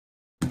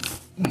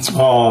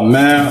Oh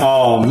man,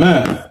 oh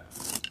man.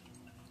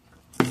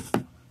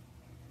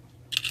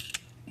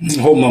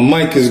 Hope my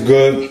mic is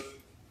good.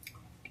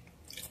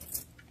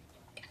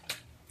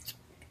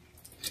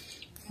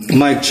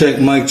 Mic check,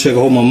 mic check.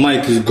 Hope my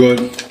mic is good.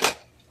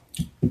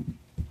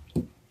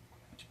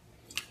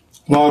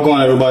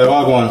 Wagwan, everybody,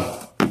 wagwan.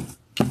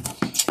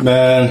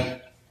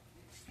 Man,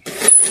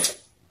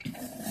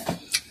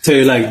 tell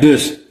you like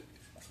this.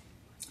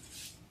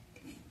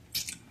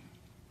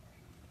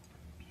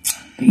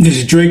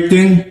 This Drake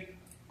thing,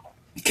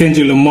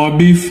 Kendrick Lamar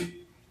beef.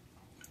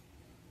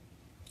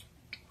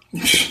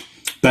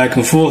 Back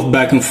and forth,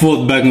 back and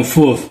forth, back and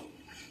forth.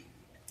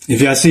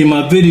 If y'all see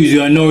my videos,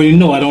 y'all already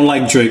know I don't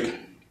like Drake.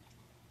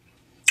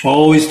 I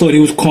always thought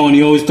he was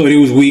corny, always thought he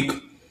was weak.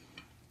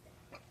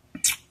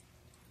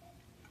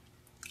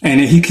 And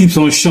he keeps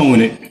on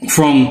showing it.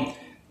 From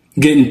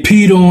getting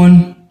peed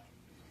on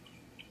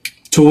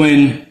to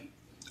when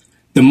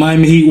the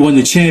Miami Heat won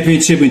the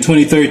championship in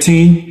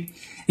 2013.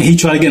 And he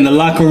tried to get in the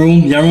locker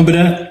room. Y'all remember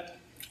that?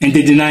 And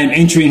they denied him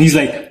entry. And he's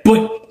like,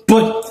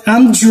 but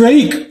I'm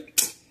Drake.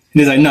 And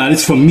he's like, nah,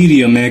 this is for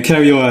media, man.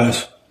 Carry your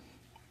ass.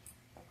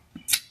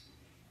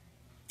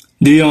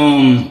 They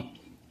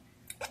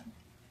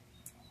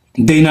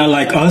not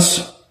like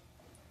us.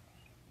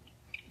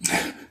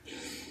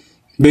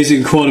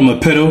 Basically called him a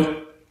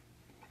pedo.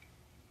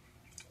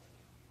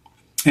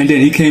 And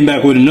then he came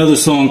back with another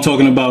song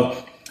talking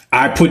about,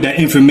 I put that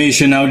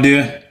information out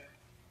there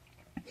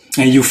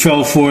and you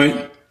fell for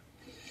it.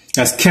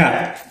 That's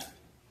cap.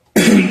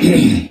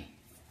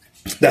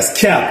 That's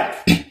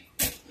cap.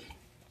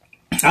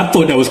 I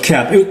thought that was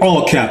cap. It was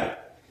all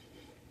cap.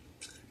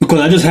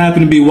 Because I just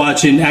happened to be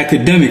watching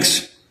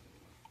Academics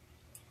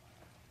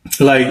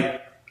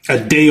like a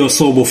day or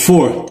so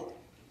before.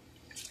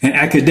 And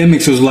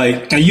Academics was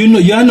like, and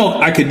y'all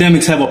know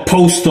Academics have a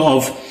poster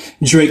of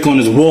Drake on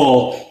his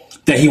wall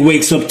that he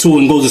wakes up to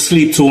and goes to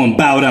sleep to and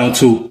bow down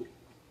to.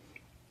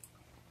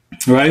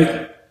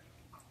 Right?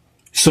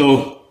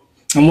 So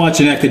I'm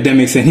watching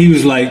Academics and he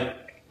was like,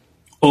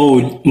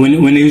 oh,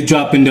 when he was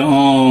dropping the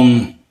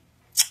I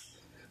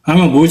don't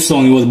remember which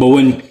song it was, but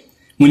when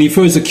he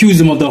first accused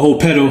him of the whole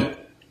pedo,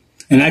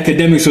 and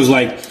Academics was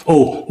like,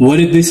 oh, what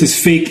if this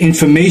is fake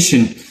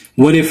information?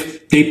 What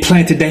if they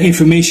planted that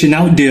information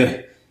out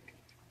there?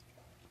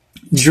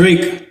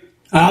 Drake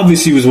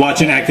obviously was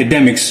watching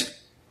Academics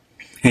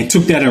and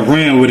took that and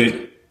ran with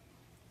it.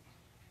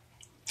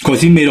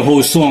 Because he made a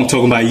whole song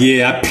talking about,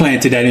 yeah, I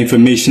planted that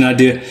information out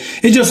there.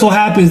 It just so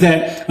happens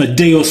that a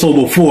day or so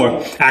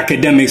before,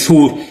 Academics,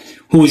 who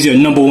was your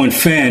 #1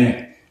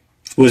 fan,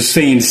 was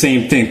saying the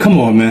same thing. Come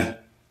on, man.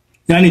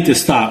 Y'all need to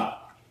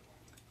stop.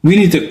 We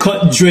need to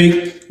cut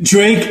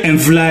Drake and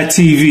Vlad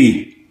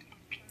TV.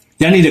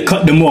 Y'all need to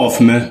cut them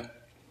off, man.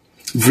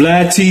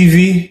 Vlad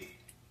TV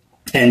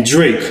and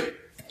Drake.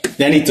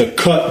 Y'all need to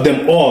cut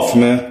them off,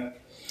 man.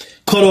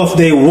 Cut off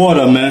their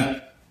water,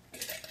 man.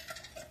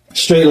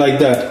 Straight like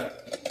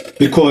that.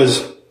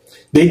 Because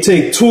they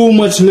take too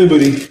much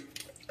liberty.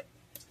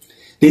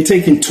 They're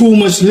taking too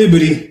much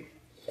liberty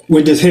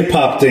with this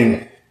hip-hop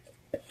thing.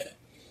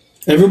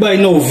 Everybody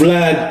know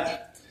Vlad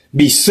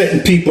be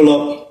setting people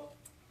up.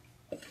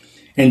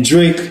 And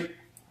Drake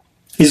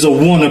is a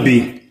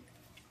wannabe.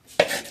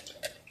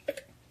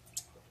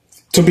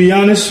 To be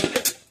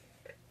honest,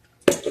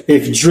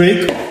 if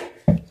Drake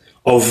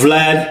or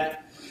Vlad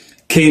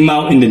came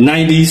out in the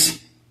 90s,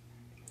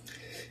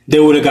 they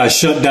would have got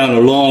shut down a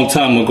long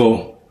time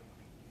ago.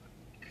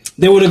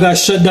 They would have got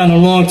shut down a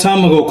long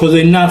time ago because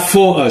they're not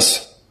for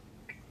us.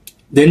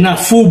 They're not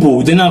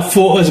FUBU. They're not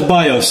for us,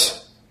 by us.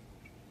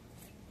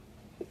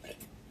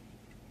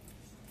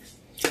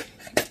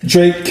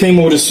 Drake came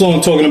over the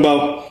song talking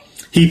about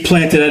he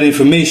planted that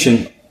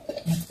information.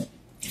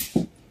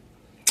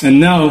 And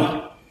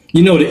now,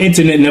 you know, the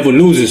internet never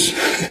loses.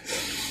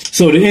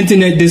 So the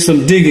internet did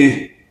some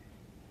digging.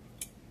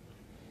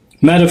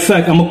 Matter of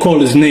fact, I'm going to call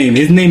his name.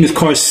 His name is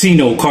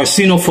Carcino.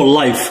 Carcino for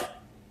life.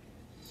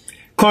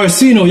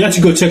 Carcino, you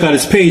should go check out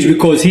his page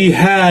because he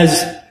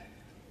has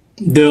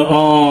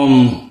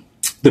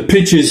the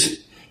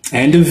pictures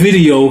and the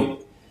video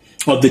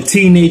of the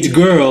teenage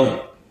girl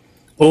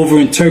over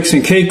in Turks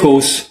and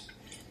Caicos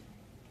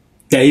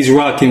that he's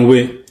rocking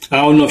with. I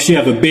don't know if she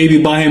have a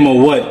baby by him or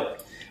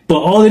what. But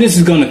all of this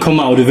is going to come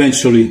out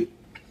eventually.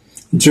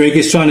 Drake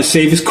is trying to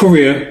save his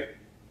career.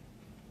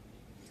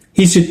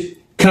 He should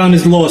count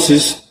his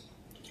losses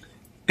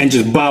and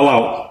just bow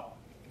out.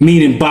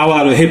 Meaning bow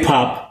out of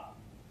hip-hop.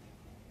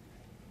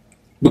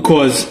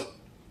 Because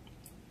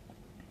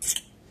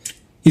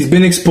he's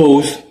been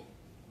exposed.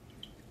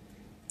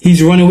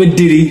 He's running with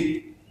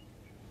Diddy.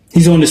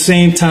 He's on the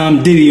same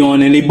time Diddy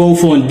on, and they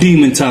both on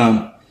demon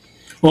time.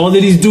 All of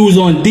these dudes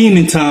on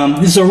demon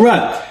time, it's a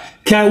wrap.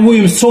 Cat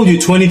Williams told you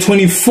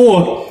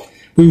 2024,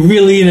 we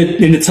really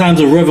in the times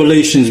of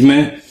revelations,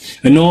 man.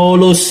 And all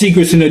those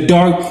secrets in the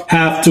dark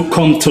have to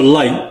come to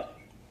light.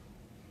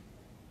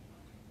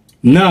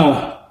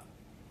 Now,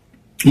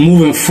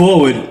 moving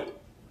forward,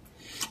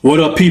 what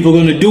are people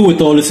going to do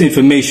with all this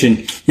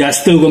information? Y'all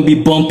still going to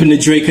be bumping the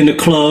Drake in the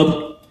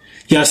club?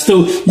 Y'all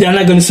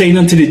not gonna say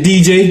nothing to the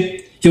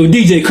DJ? Yo,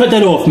 DJ, cut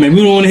that off, man.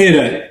 We don't wanna hear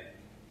that.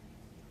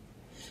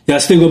 Y'all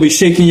still gonna be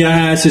shaking your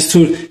asses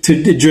to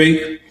the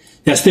Drake.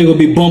 Y'all still gonna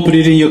be bumping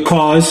it in your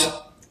cars.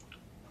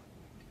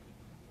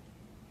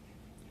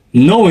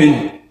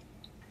 Knowing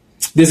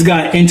this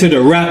guy entered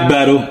a rap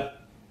battle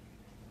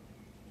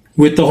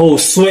with the whole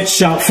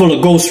sweatshop full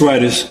of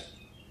ghostwriters.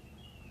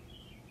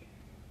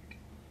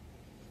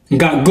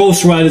 Got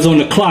ghostwriters on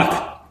the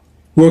clock,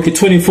 working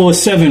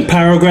 24/7,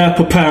 paragraph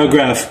per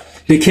paragraph.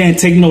 They can't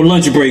take no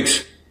lunch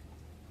breaks.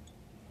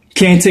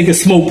 Can't take a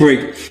smoke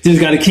break.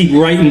 Just gotta keep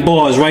writing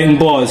bars, writing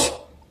bars.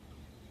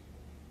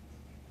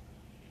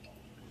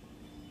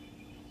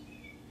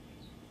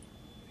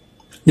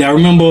 Y'all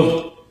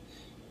remember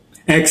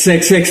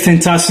XXX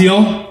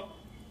Tentacion?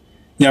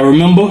 Y'all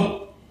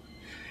remember?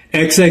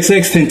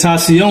 XXX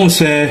Tentacion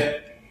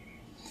said,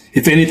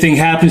 if anything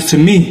happens to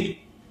me,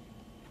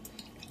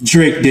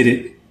 Drake did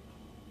it.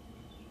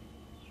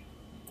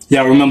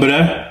 Y'all remember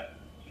that?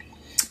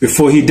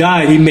 Before he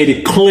died, he made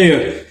it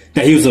clear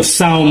that he was of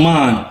sound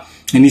mind.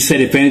 And he said,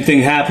 if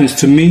anything happens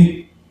to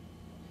me,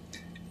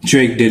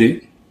 Drake did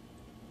it.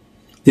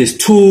 There's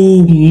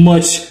too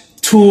much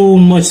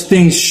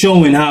things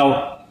showing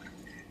how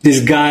this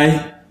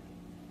guy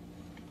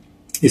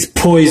is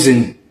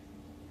poison.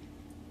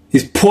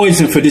 He's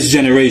poison for this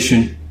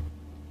generation.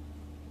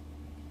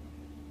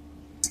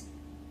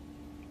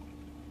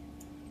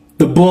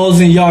 The ball's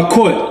in y'all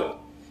court.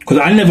 Because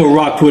I never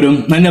rocked with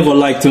him. I never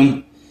liked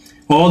him.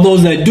 All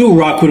those that do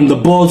rock with him, the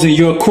ball's in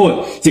your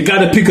court. You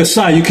gotta pick a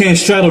side. You can't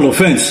straddle the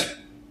fence.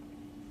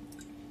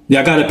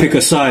 Y'all gotta pick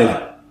a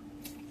side.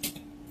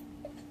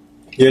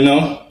 You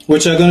know?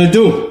 What y'all gonna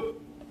do?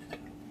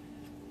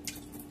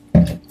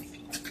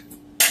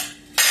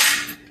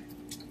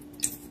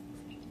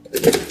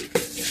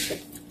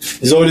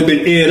 It's already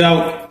been aired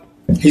out.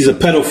 He's a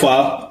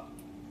pedophile.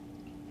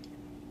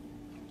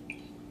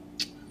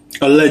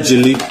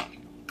 Allegedly.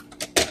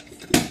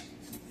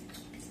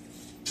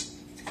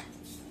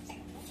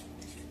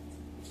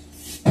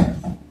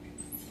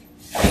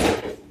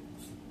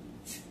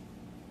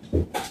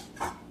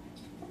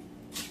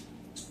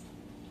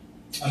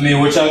 I mean,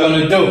 what y'all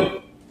gonna do?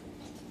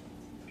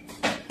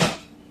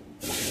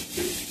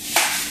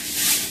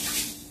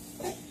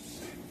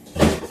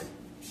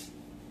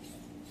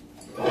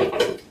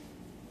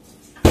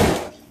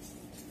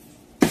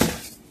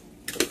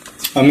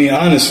 I mean,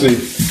 honestly,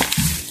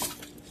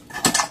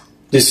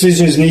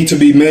 decisions need to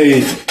be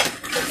made.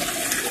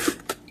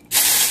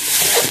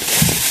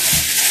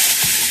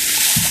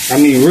 I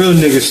mean, real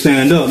niggas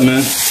stand up,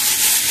 man.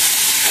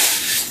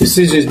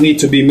 Decisions need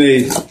to be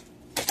made.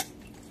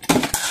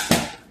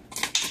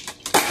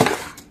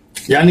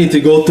 Y'all need to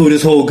go through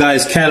this whole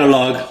guy's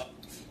catalog.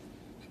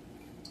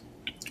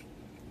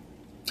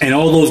 And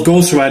all those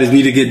ghostwriters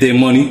need to get their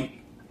money.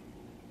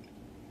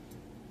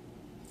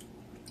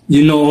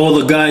 You know, all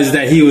the guys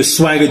that he was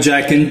swagger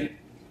jacking,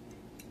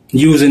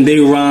 using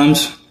their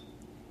rhymes.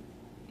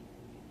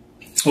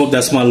 Oh,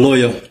 that's my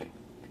lawyer.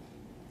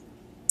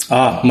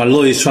 My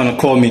lawyer's trying to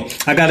call me.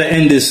 I gotta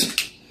end this.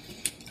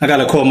 I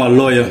gotta call my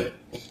lawyer.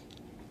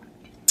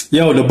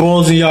 Yo, the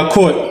ball's in y'all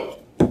court.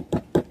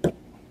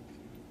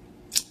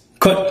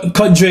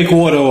 Cut Drake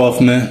water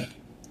off, man.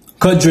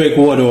 Cut Drake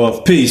water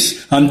off.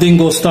 Peace. I'm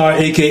Dingo Star,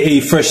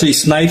 a.k.a. Freshly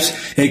Snipes,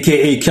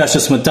 a.k.a.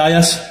 Cassius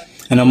Matthias,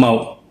 and I'm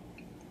out.